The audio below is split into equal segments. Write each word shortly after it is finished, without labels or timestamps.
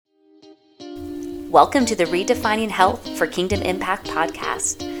Welcome to the Redefining Health for Kingdom Impact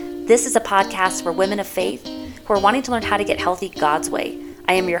podcast. This is a podcast for women of faith who are wanting to learn how to get healthy God's way.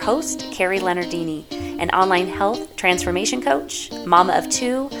 I am your host, Carrie Leonardini, an online health transformation coach, mama of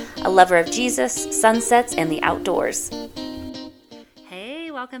two, a lover of Jesus, sunsets, and the outdoors.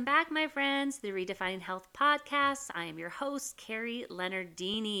 Hey, welcome back, my friends, to the Redefining Health podcast. I am your host, Carrie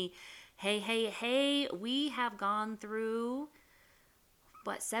Leonardini. Hey, we have gone through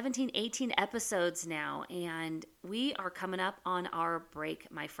 17, 18 episodes now, and we are coming up on our break,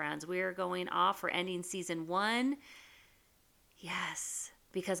 my friends. We are going off. We're ending season 1. Yes,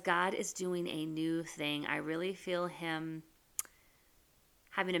 because God is doing a new thing. I really feel Him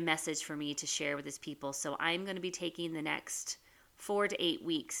having a message for me to share with His people. So I'm going to be taking the next 4 to 8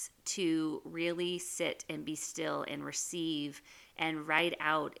 weeks to really sit and be still and receive and write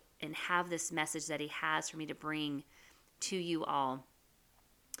out and have this message that He has for me to bring to you all.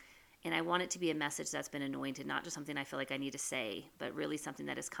 And I want it to be a message that's been anointed, not just something I feel like I need to say, but really something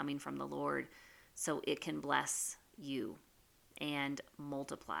that is coming from the Lord so it can bless you and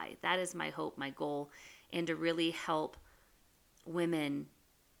multiply. That is my hope, my goal, and to really help women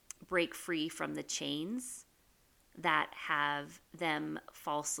break free from the chains that have them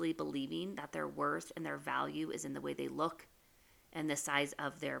falsely believing that their worth and their value is in the way they look and the size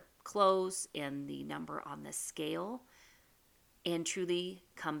of their clothes and the number on the scale, and truly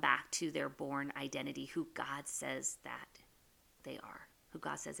come back to their born identity, who God says that they are, who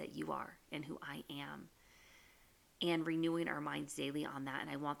God says that you are, and who I am, and renewing our minds daily on that. And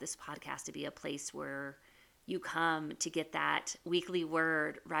I want this podcast to be a place where you come to get that weekly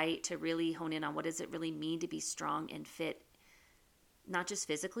word, right, to really hone in on what does it really mean to be strong and fit, not just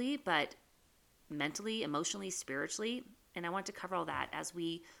physically, but mentally, emotionally, spiritually. And I want to cover all that as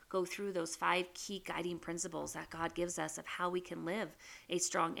we go through those 5 key guiding principles that God gives us of how we can live a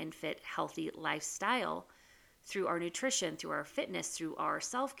strong and fit, healthy lifestyle through our nutrition, through our fitness, through our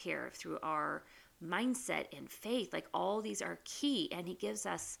self-care, through our mindset and faith. Like, all these are key, and He gives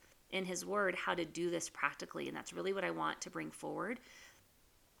us in His Word how to do this practically. And that's really what I want to bring forward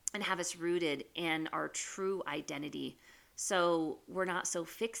and have us rooted in our true identity. So we're not so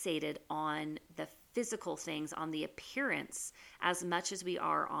fixated on the physical things, on the appearance, as much as we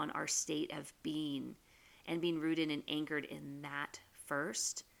are on our state of being and being rooted and anchored in that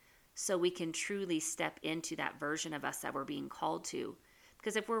first, so we can truly step into that version of us that we're being called to.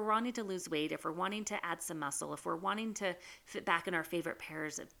 Because if we're wanting to lose weight, if we're wanting to add some muscle, if we're wanting to fit back in our favorite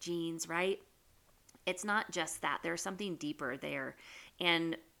pairs of jeans, right? It's not just that. There's something deeper there.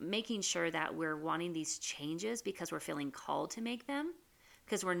 And making sure that we're wanting these changes because we're feeling called to make them,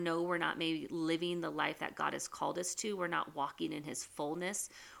 because we're not maybe living the life that God has called us to. We're not walking in His fullness.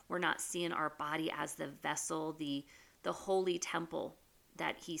 We're not seeing our body as the vessel, the holy temple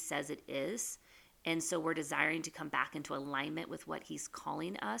that He says it is. And so we're desiring to come back into alignment with what He's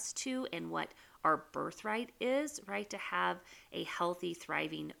calling us to and what our birthright is, right? To have a healthy,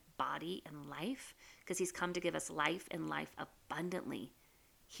 thriving body and life, because He's come to give us life and life abundantly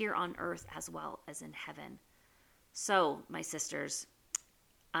here on earth as well as in heaven. So, my sisters,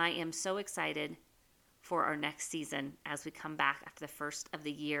 I am so excited for our next season as we come back after the first of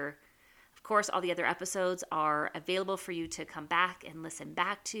the year. Of course, all the other episodes are available for you to come back and listen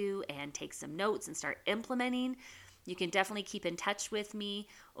back to and take some notes and start implementing. You can definitely keep in touch with me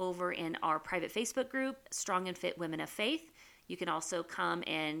over in our private Facebook group, Strong and Fit Women of Faith. You can also come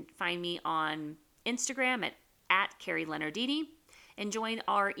and find me on Instagram at Carrie Leonardini, and join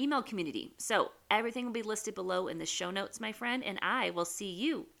our email community. So everything will be listed below in the show notes, my friend, and I will see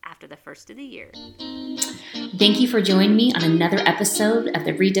you after the first of the year. Thank you for joining me on another episode of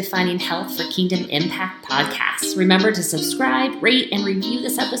the Redefining Health for Kingdom Impact podcast. Remember to subscribe, rate, and review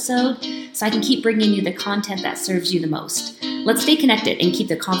this episode so I can keep bringing you the content that serves you the most. Let's stay connected and keep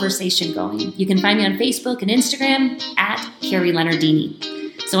the conversation going. You can find me on Facebook and Instagram at Carrie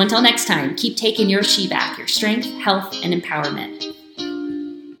Leonardini. So until next time, keep taking your she back, your strength, health, and empowerment.